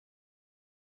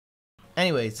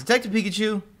Anyways, Detective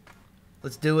Pikachu.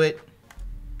 Let's do it.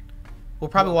 We'll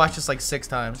probably watch this like 6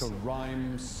 times. To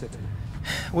Rhyme City.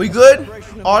 We good?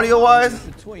 Audio-wise?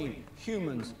 Between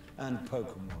humans and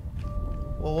Pokemon.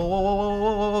 Whoa, whoa, whoa, whoa,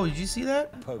 whoa, whoa, did you see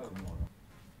that? Pokemon.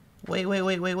 Wait.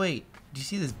 Did you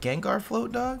see this Gengar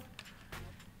float, dog?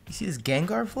 You see this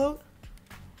Gengar float?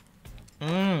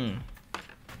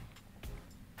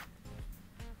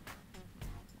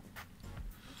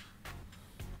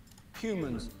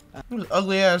 Humans and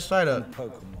Ugly ass Psyduck.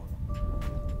 Pokemon.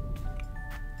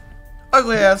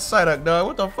 Ugly ass Psyduck, dog.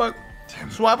 What the fuck?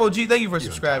 Swap OG, thank you for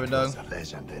subscribing, dog.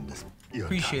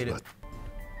 Appreciate it.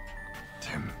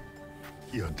 Tim,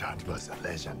 your dad was a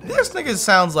legend. This nigga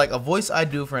sounds like a voice I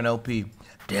do for an LP.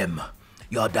 Tim,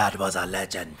 your dad was a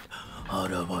legend.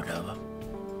 Whatever.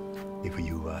 If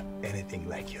you were anything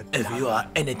like your dad. If you are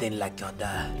anything like your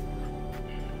dad.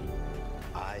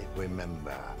 I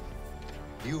remember.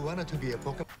 You wanted to be a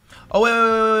Pokemon. Oh,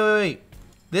 wait.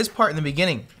 This part in the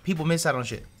beginning, people miss out on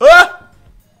shit. Ah!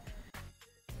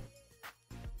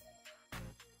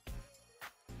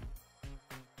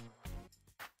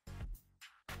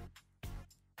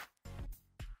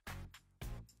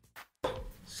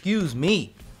 Excuse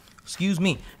me.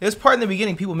 This part in the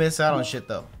beginning, people miss out on shit,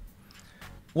 though.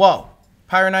 Whoa.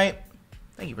 Pyronite,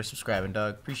 thank you for subscribing,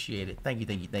 dog. Appreciate it. Thank you.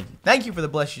 Thank you for the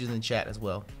blessings in the chat as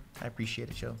well. I appreciate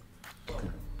it, yo.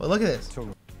 But look at this.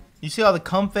 You see all the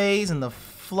comfeys and the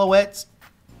floettes?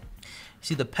 You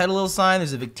see the Petalil sign?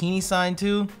 There's a Victini sign,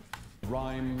 too.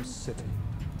 Rhyme City.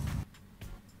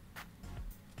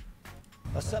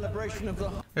 A celebration of the...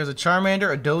 There's a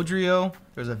Charmander, a Dodrio.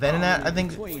 There's a Venonat, I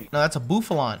think. No, that's a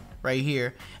Bouffalon right here.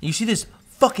 And you see this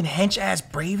fucking hench-ass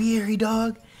Braviary,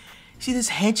 dog? You see this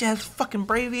hench-ass fucking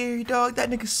Braviary, dog? That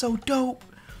nigga's so dope.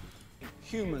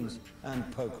 Humans and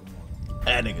Pokemon.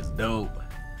 That nigga's dope.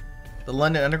 The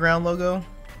London Underground logo.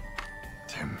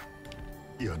 Tim,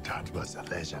 your dad was a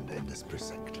legend in this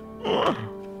precinct.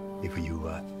 If you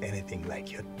were anything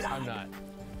like your dad. I'm not.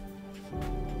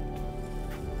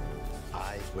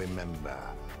 I remember.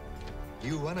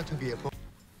 You wanted to be a Pokemon.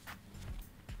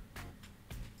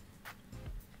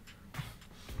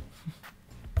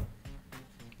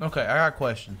 Okay, I got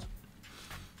questions.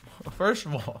 First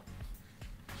of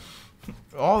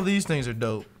all these things are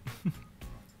dope.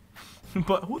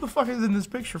 But who the fuck is in this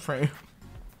picture frame?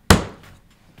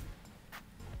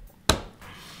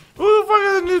 Who the fuck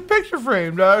is in this picture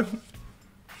frame, dog?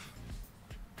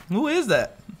 Who is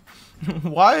that?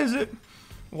 Why is it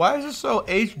so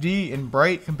HD and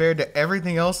bright compared to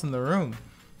everything else in the room?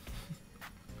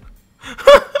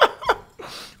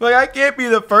 Like, I can't be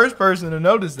the first person to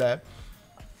notice that.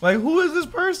 Like, who is this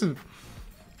person?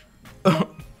 You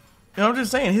know, I'm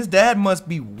just saying, his dad must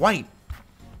be white.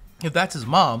 If that's his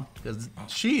mom, because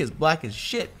she is black as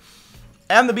shit.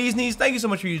 And the Bee's Knees, thank you so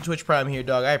much for your Twitch Prime here,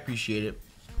 dog. I appreciate it.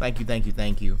 Thank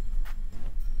you.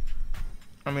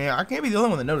 I mean, I can't be the only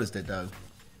one that noticed it, dog.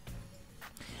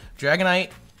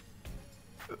 Dragonite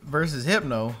versus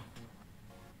Hypno.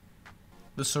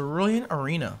 The Cerulean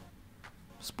Arena.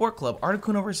 Sport Club,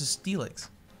 Articuno versus Steelix.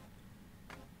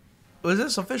 Was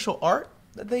this official art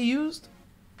that they used?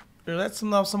 Or that's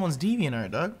someone's deviant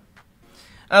art, dog?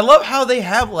 And I love how they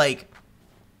have, like...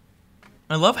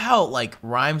 I love how, like,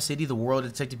 Rhyme City, the world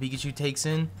Detective Pikachu takes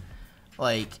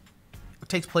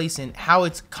place in, how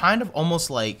it's kind of almost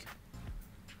like...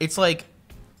 It's like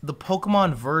the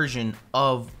Pokemon version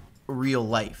of real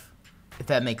life, if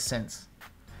that makes sense.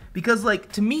 Because,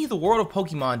 like, to me, the world of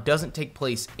Pokemon doesn't take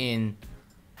place in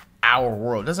our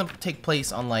world. It doesn't take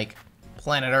place on, like,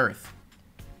 planet Earth.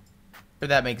 If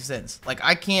that makes sense. Like,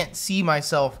 I can't see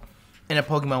myself in a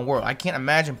Pokemon world. I can't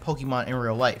imagine Pokemon in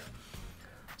real life.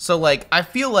 So, like, I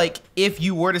feel like if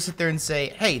you were to sit there and say,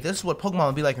 hey, this is what Pokemon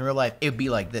would be like in real life, it would be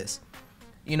like this.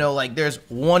 You know, like, there's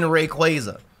one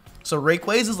Rayquaza. So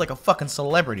Rayquaza is like a fucking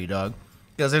celebrity, dog.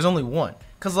 Because there's only one.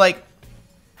 Because, like,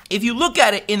 if you look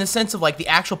at it in the sense of, like, the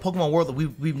actual Pokemon world that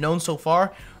we've known so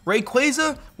far,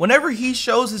 Rayquaza, whenever he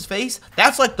shows his face,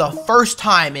 that's like the first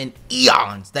time in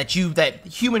eons that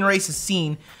human race has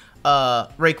seen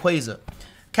Rayquaza.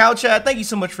 Cal Chad, thank you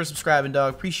so much for subscribing,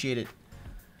 dog. Appreciate it.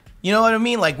 You know what I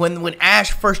mean? Like, when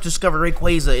Ash first discovered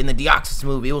Rayquaza in the Deoxys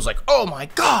movie, it was like, oh my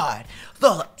god,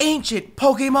 the ancient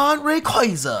Pokemon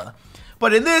Rayquaza.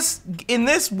 But in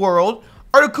this world,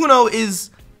 Articuno is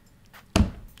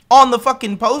on the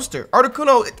fucking poster.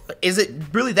 Articuno, is it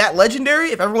really that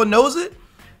legendary if everyone knows it?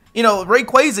 You know,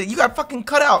 Rayquaza, you got fucking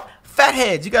cut out fat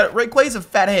heads. You got Rayquaza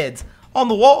fat heads on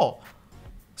the wall.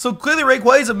 So clearly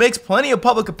Rayquaza makes plenty of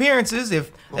public appearances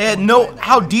if they had know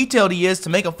how detailed he is to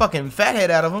make a fucking fat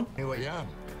head out of him.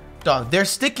 Dog, they're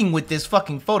sticking with this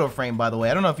fucking photo frame, by the way.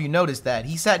 I don't know if you noticed that.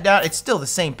 He sat down. It's still the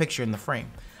same picture in the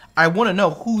frame. I want to know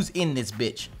who's in this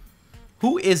bitch.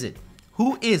 Who is it?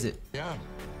 Who is it? Yeah.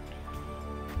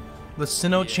 The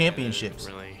Sinnoh Championships.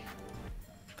 Really?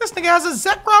 This nigga has a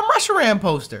Zekrom Reshiram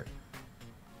poster.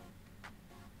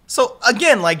 So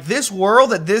again, like this world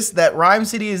that Rhyme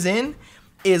City is in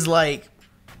is like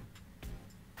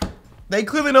they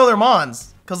clearly know their mons.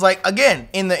 Cause like again,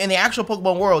 in the actual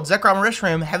Pokemon world, Zekrom and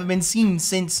Reshiram haven't been seen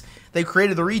since they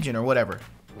created the region or whatever.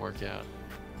 Work out.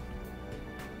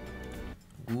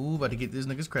 Ooh, about to get this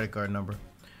nigga's credit card number.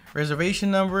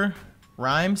 Reservation number,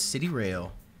 Rhyme City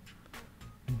Rail.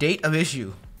 Date of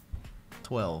issue,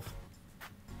 12.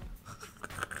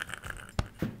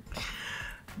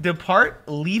 Depart,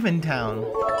 leaving town.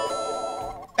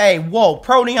 Hey, whoa,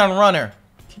 Pro Neon Runner.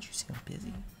 Did you see I'm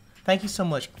busy? Thank you so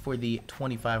much for the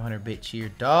 2,500 bit cheer,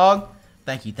 dog.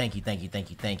 Thank you, thank you, thank you, thank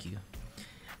you, thank you.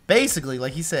 Basically,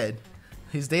 like he said,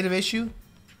 his date of issue,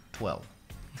 12.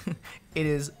 It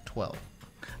is 12.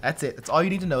 That's it. That's all you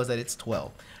need to know is that it's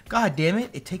 12. God damn it,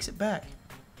 it takes it back.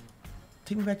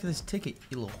 Take me back to this ticket,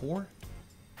 you little whore.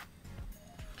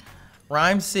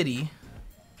 Rhyme City.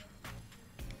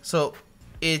 So,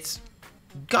 it's...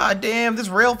 Goddamn, this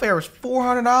rail fare was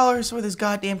 $400 for this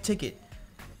goddamn ticket.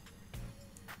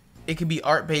 It could be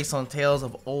art based on tales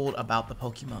of old about the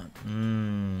Pokemon.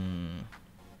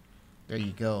 There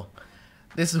you go.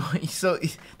 This is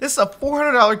this is a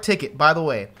 $400 ticket, by the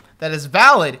way, that is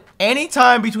valid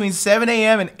anytime between 7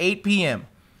 a.m. and 8 p.m.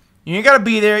 You ain't gotta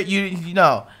be there. You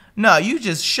know, no, you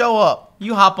just show up.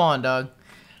 You hop on, dog.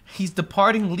 He's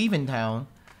departing, leaving town,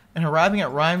 and arriving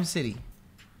at Rhyme City.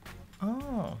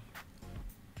 Oh.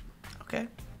 Okay.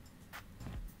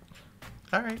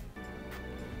 All right.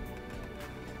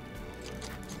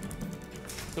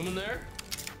 Someone there?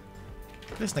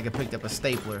 This nigga picked up a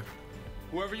stapler.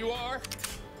 Whoever you are,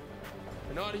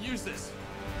 I know how to use this.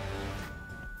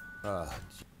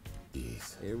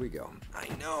 Jeez, here we go. I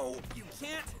know you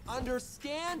can't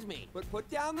understand me, but put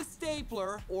down the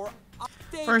stapler or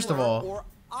First of all,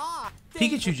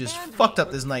 Pikachu just fucked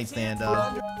up this nightstand,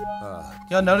 dog.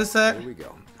 Y'all notice that? Here we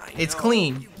go. It's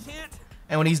clean,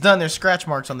 and when he's done, there's scratch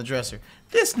marks on the dresser.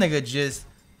 This nigga just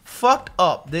fucked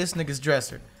up this nigga's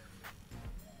dresser.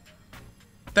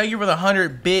 Thank you for the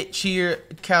 100-bit cheer,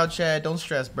 Cow Chad. Don't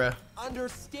stress, bruh.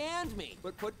 Understand me,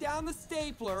 but put down the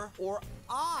stapler or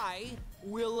I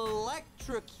will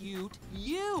electrocute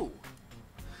you.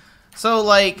 So,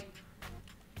 like,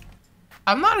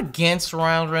 I'm not against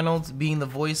Ryan Reynolds being the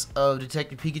voice of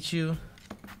Detective Pikachu.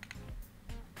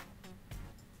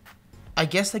 I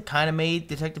guess they kind of made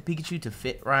Detective Pikachu to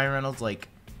fit Ryan Reynolds' like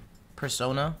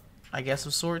persona, I guess,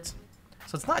 of sorts.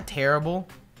 So it's not terrible,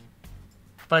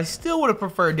 but I still would have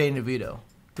preferred Danny DeVito,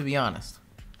 to be honest.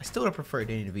 I still would have preferred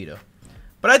Danny DeVito,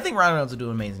 but I think Ryan Reynolds will do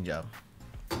an amazing job.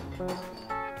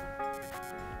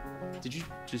 Did you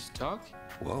just talk?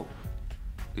 Whoa.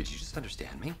 Did you just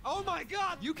understand me? Oh my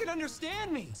god, you can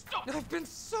understand me. Stop. I've been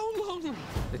so lonely.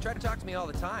 They try to talk to me all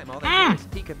the time. All they hear is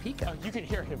Pika Pika. You can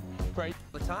hear him, right?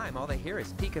 All the time, all they hear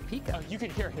is Pika Pika. You can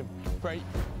hear him, right?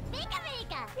 Pika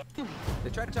Pika! They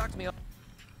try to talk to me all...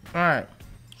 Alright,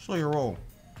 show your roll.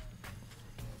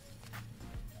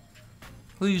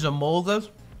 These Amolgas,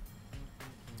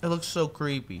 it looks so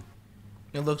creepy.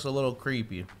 It looks a little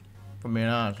creepy, if I'm being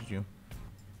honest with you.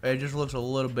 It just looks a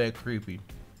little bit creepy.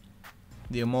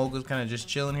 The Amolga's kind of just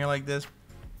chilling here like this.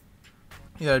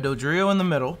 You got a Dodrio in the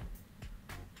middle.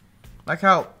 Like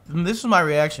how, this is my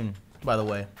reaction, by the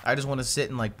way. I just want to sit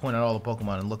and like point at all the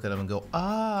Pokemon and look at them and go,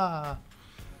 ah.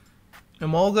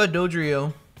 Emolga,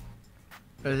 Dodrio.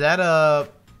 Is that a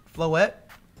Floette?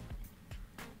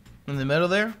 In the middle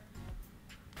there?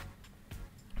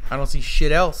 I don't see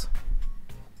shit else.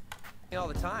 all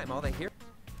the time. All they hear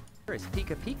is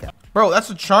Pika Pika. Bro, that's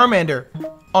a Charmander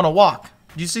on a walk.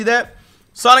 Did you see that?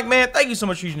 Sonic Man, thank you so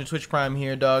much for using the Twitch Prime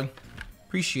here, dog.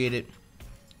 Appreciate it.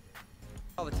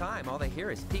 All the time. All they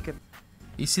hear is Pika.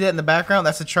 You see that in the background?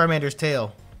 That's a Charmander's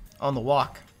tail on the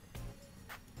walk.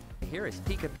 Here is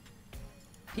Pika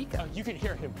Pika. You can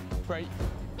hear him, right?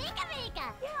 Pika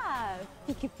Pika! Yeah,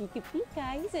 Pika Pika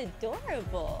Pika, he's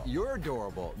adorable. You're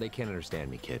adorable. They can't understand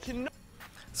me, kid.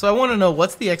 So I want to know,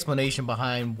 what's the explanation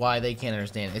behind why they can't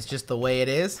understand it? It's just the way it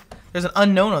is? There's an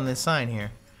unknown on this sign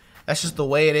here. That's just the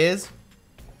way it is?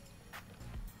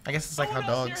 I guess it's like how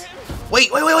dogs...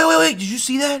 Wait! Did you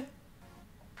see that?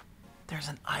 There's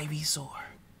an Ivysaur.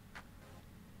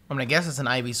 I mean, I guess it's an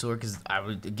Ivysaur because I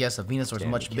would guess a Venusaur is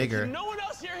much bigger. No one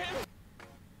else hear him?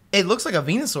 It looks like a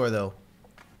Venusaur though.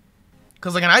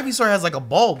 Because like an Ivysaur has like a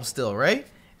bulb still, right?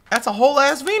 That's a whole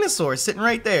ass Venusaur sitting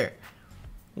right there.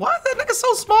 Why is that nigga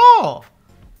so small?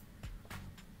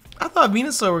 I thought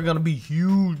Venusaur were gonna be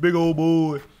huge, big old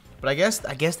boy. But I guess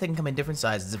they can come in different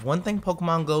sizes. If one thing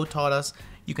Pokemon Go taught us,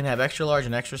 you can have extra large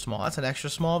and extra small. That's an extra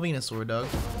small Venusaur, Doug.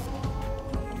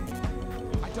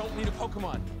 I don't need a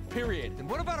Pokemon. Period. Then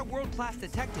what about a world-class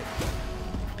detective?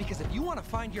 Because if you want to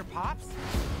find your pops,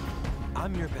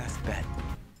 I'm your best bet.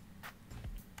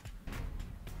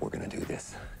 We're gonna do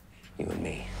this. You and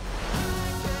me.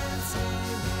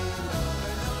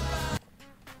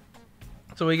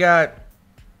 So we got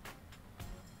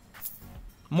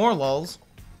more lulls,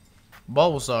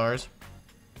 Bulbasaurs,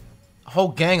 a whole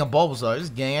gang of Bulbasaurs. This is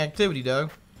gang activity,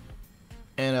 Doug.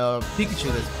 And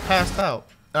Pikachu that's passed out.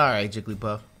 Alright,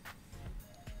 Jigglypuff.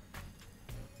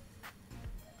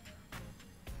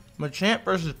 Machamp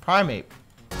versus Primate.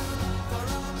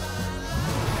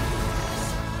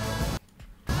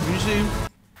 You see?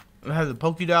 It has the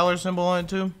Poké-Dollar symbol on it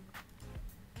too.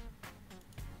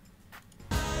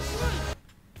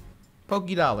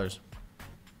 Poké-Dollars.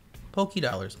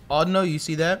 Poké-Dollars. Audino, you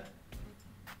see that?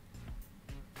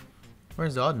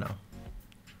 Where's Audino?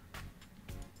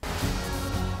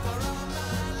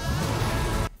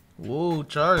 Whoa,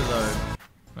 Charizard.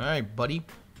 Alright, buddy.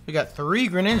 We got 3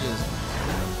 Greninjas.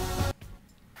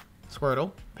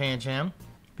 Squirtle, Pancham,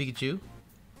 Pikachu,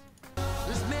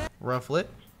 Rufflet,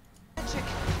 Magic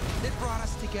that brought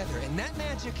us together, and that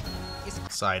magic is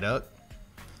Psyduck.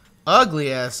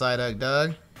 Ugly ass Psyduck,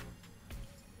 Doug.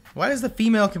 Why does the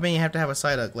female companion have to have a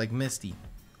Psyduck like Misty?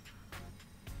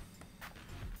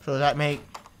 So does that make...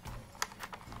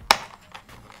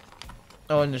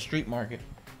 Oh, in the street market.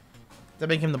 Does that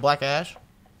make him the Black Ash?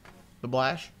 The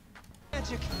Blash?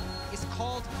 magic is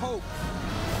called hope.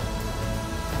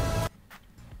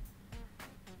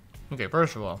 Okay,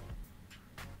 first of all,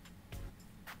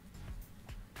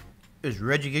 is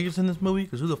Reggie Gigas in this movie?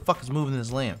 Because who the fuck is moving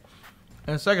this land?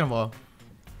 And second of all,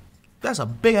 that's a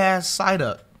big ass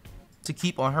Psyduck to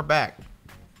keep on her back.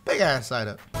 Big ass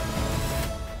Psyduck.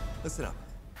 Listen up.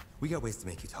 We got ways to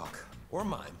make you talk. Or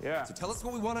mime. Yeah. So tell us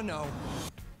what we want to know.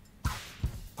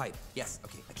 Pipe. Yes.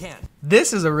 Okay. I can.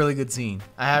 This is a really good scene.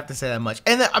 I have to say that much.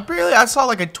 And then apparently I saw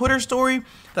like a Twitter story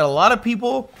that a lot of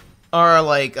people are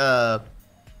like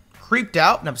creeped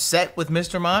out and upset with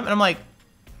Mr. Mime. And I'm like,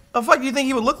 what the fuck do you think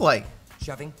he would look like?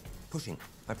 Shoving. Pushing.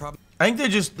 My problem. I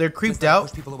think they're creeped is that I out.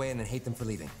 push people away and then hate them for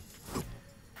leaving.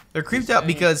 They're creeped out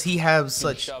because he has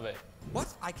such... Shove it. What?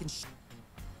 I can.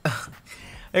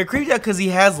 They're creeped out because he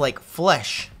has like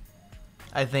flesh,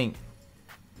 I think.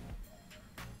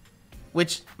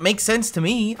 Which makes sense to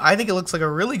me. I think it looks like a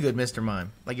really good Mr.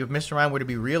 Mime. Like if Mr. Mime were to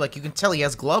be real, like you can tell he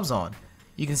has gloves on.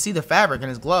 You can see the fabric in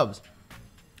his gloves.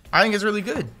 I think it's really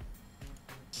good.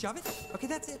 Shove it? Okay,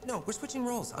 that's it. No, we're switching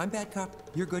roles. I'm bad cop.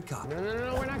 You're good cop.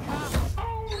 No, we're not cops.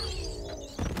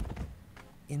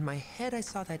 In my head, I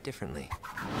saw that differently.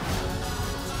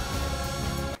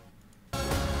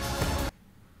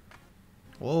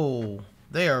 Whoa,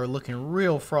 they are looking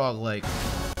real frog-like.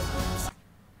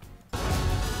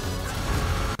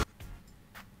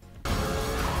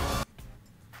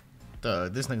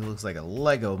 This nigga looks like a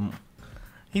Lego.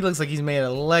 He looks like he's made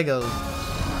of Legos.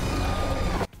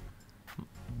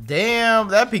 Damn,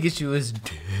 that Pikachu is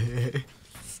dead.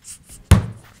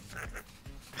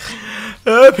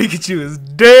 That Pikachu is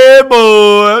dead,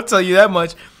 boy. I'll tell you that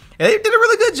much. And they did a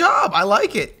really good job. I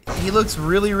like it. He looks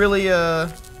really, really,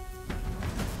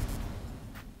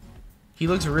 he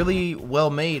looks really well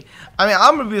made. I mean,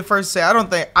 I'm gonna be the first to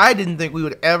say I didn't think we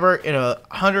would ever in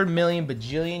 100 million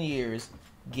bajillion years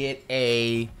get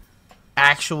a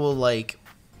actual like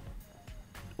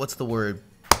what's the word?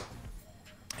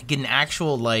 Get an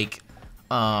actual like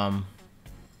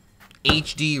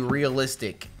HD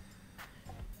realistic.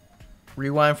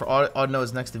 Rewind for Audino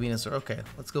is next to Venusaur. Okay,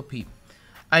 let's go peep.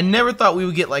 I never thought we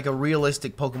would get like a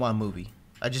realistic Pokemon movie.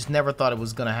 I just never thought it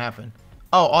was gonna happen.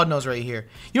 Oh, Audino's right here.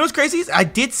 You know what's crazy? I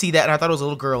did see that and I thought it was a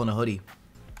little girl in a hoodie.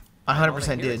 I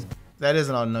 100% did. That is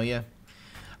an Audino, yeah.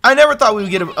 I never thought we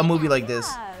would get a movie like this.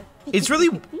 It's really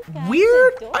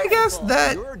weird, I guess,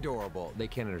 that... You're adorable. They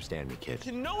can't understand me, kid.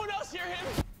 Can no one else hear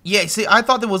him? Yeah, see, I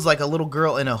thought there was like a little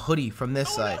girl in a hoodie from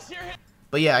this side.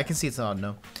 But yeah, I can see it's an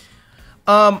Audino.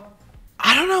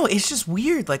 I don't know. It's just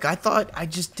weird. Like, I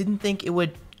just didn't think it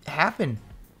would happen.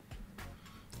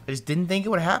 I just didn't think it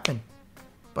would happen.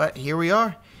 But here we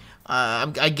are.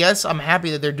 I guess I'm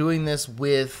happy that they're doing this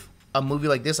with a movie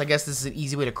like this. I guess this is an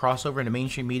easy way to cross over into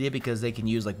mainstream media because they can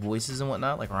use like voices and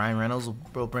whatnot. Like Ryan Reynolds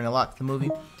will bring a lot to the movie.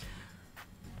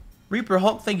 Reaper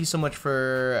Hulk, thank you so much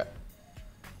for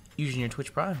using your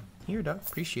Twitch Prime. Here, dog.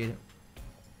 Appreciate it.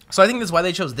 So I think that's why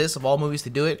they chose this of all movies to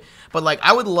do it. But like,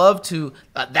 I would love to.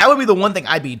 That would be the one thing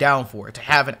I'd be down for, to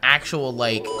have an actual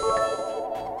like.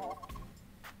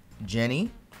 Jenny,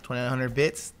 2900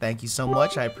 bits. Thank you so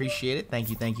much. I appreciate it. Thank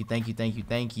you, thank you, thank you, thank you,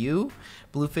 thank you.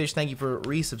 Bluefish, thank you for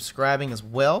resubscribing as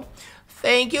well.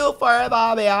 Thank you for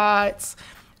Bobby Arts.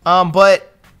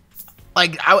 But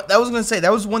like, I was gonna say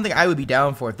that was one thing I would be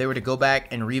down for if they were to go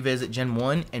back and revisit Gen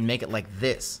 1 and make it like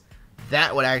this.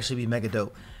 That would actually be mega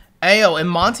dope. Ayo, and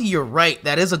Monty, you're right.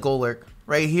 That is a Golurk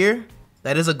right here.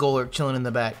 That is a Golurk chilling in the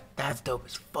back. That's dope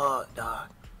as fuck, dog.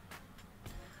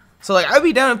 So like, I'd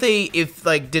be down if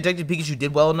like Detective Pikachu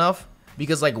did well enough,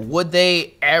 because like, would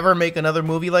they ever make another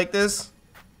movie like this?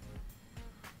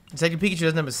 Detective Pikachu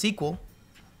doesn't have a sequel,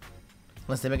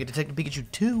 unless they make a Detective Pikachu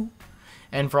 2.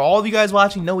 And for all of you guys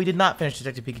watching, no, we did not finish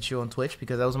Detective Pikachu on Twitch,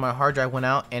 because that was when my hard drive went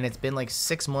out, and it's been like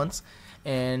 6 months,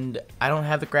 and I don't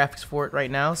have the graphics for it right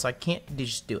now, so I can't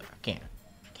just do it. I can't.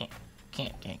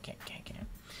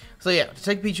 So yeah,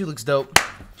 Detective Pikachu looks dope.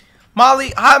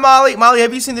 Molly, hi Molly. Molly,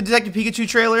 have you seen the Detective Pikachu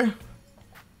trailer?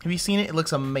 Have you seen it? It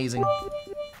looks amazing.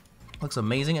 Looks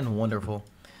amazing and wonderful.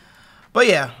 But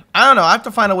yeah, I don't know. I have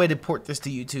to find a way to port this to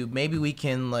YouTube. Maybe we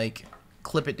can like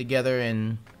clip it together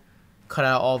and cut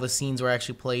out all the scenes where I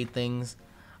actually played things.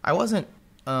 I wasn't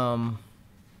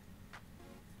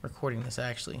recording this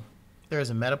actually. There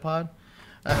is a Metapod.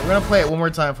 We're gonna play it one more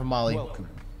time for Molly. Welcome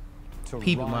to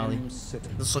People, Molly. Rhyme City.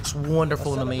 This looks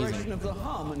wonderful and A amazing. celebration of the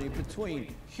harmony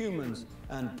between humans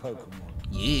and Pokémon.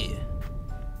 Yeah.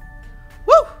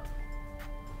 Woo!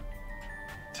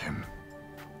 Tim,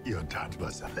 your dad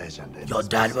was a legend. Your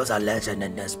dad was a legend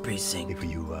in this precinct. If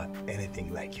you were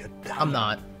anything like your dad. I'm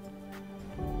not.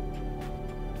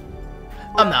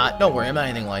 I'm not. Don't worry. I'm not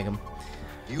anything like him.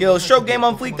 Yo, Stroke Game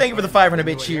on Fleek, thank you for the 500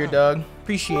 bit cheer, Doug.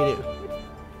 Appreciate it.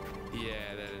 Yeah,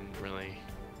 that didn't really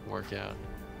work out.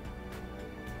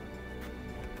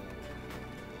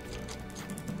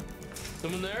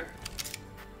 Someone there?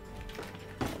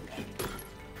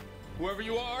 Whoever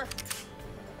you are,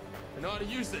 I know how to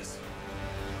use this.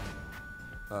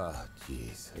 Oh,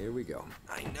 jeez. Here we go.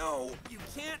 I know, you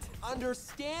can't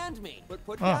understand me. But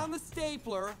put down the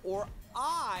stapler or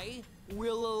I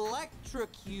will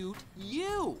electrocute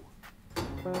you.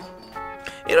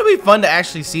 It'll be fun to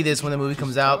actually see this when the movie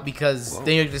comes out, because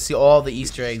then you'll get to see all the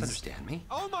Easter eggs. Understand me?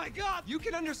 Oh my God, you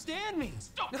can understand me.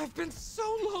 Stop. I've been so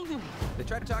lonely. They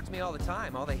try to talk to me all the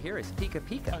time. All they hear is Pika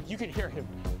Pika. You can hear him,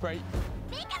 right?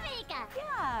 Pika Pika.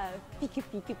 Yeah, Pika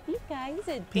Pika Pika. He's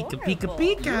adorable. Pika Pika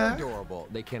Pika. You're adorable.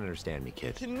 They can't understand me,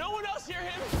 kid. Can no one else hear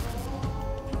him?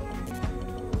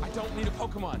 I don't need a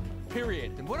Pokemon,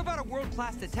 period. Then what about a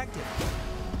world-class detective?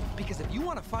 Because if you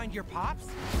want to find your pops,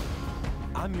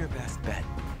 I'm your best bet.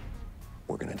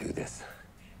 We're gonna do this,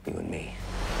 you and me.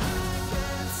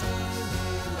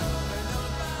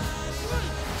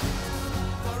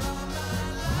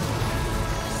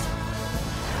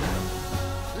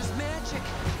 There's magic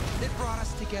that brought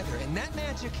us together, and that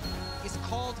magic is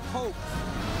called hope.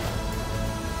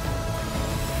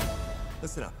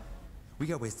 Listen up. We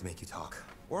got ways to make you talk.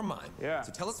 Or mine. Yeah.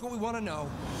 So tell us what we want to know.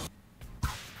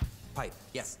 Pipe.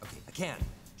 Yes. Okay. A can.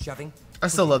 Shoving. I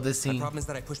still love this My scene. problem is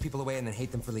that I push people away and then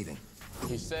hate them for leaving.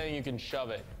 He's saying you can shove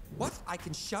it. What? I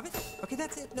can shove it? Okay,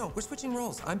 that's it. No, we're switching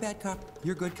roles. I'm bad cop.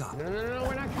 You're good cop. No,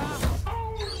 we're not cops.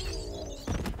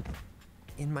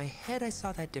 In my head, I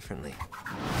saw that differently.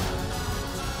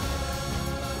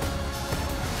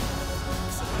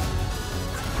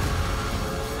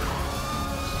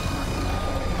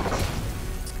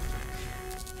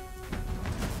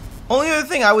 Only other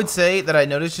thing I would say that I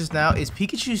noticed just now is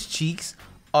Pikachu's cheeks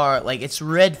are like, it's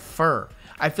red fur.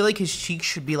 I feel like his cheeks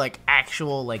should be like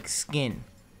actual like skin.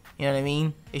 You know what I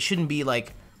mean? It shouldn't be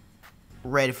like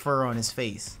red fur on his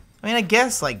face. I mean, I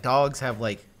guess like dogs have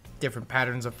like different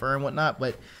patterns of fur and whatnot,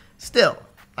 but still,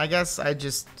 I guess I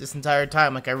just, this entire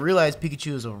time, like I realized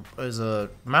Pikachu is a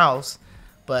mouse,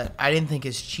 but I didn't think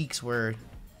his cheeks were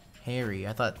hairy.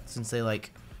 I thought since they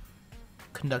like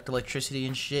conduct electricity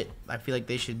and shit, I feel like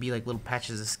they should be like little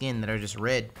patches of skin that are just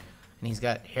red, and he's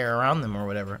got hair around them or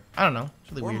whatever. I don't know.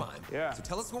 It's really Or weird. mine. Yeah. So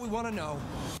tell us what we want to know.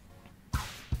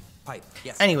 Pipe.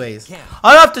 Yes. Anyways, Can.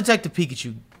 enough Detective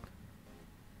Pikachu.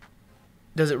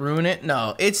 Does it ruin it?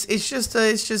 No. It's just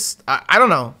I don't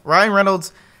know. Ryan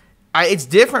Reynolds, it's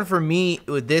different for me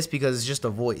with this because it's just a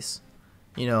voice,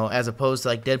 you know, as opposed to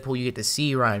like Deadpool, you get to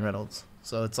see Ryan Reynolds,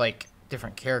 so it's like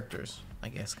different characters, I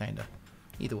guess, kind of.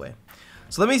 Either way.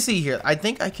 So let me see here. I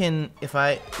think I can, if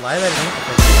I live edit it, if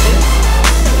I do this.